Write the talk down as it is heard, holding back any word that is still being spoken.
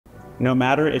No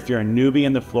matter if you're a newbie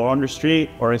in the floral industry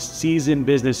or a seasoned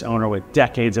business owner with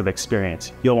decades of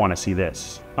experience, you'll want to see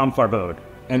this. I'm Farbod.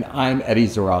 And I'm Eddie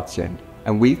Zoratzian.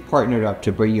 And we've partnered up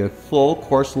to bring you a full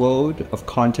course load of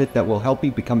content that will help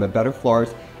you become a better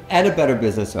florist and a better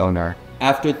business owner.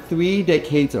 After 3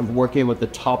 decades of working with the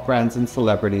top brands and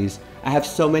celebrities, I have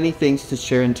so many things to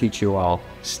share and teach you all.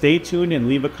 Stay tuned and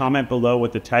leave a comment below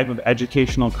with the type of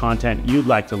educational content you'd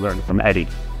like to learn from Eddie.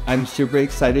 I'm super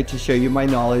excited to share you my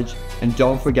knowledge, and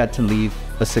don't forget to leave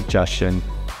a suggestion.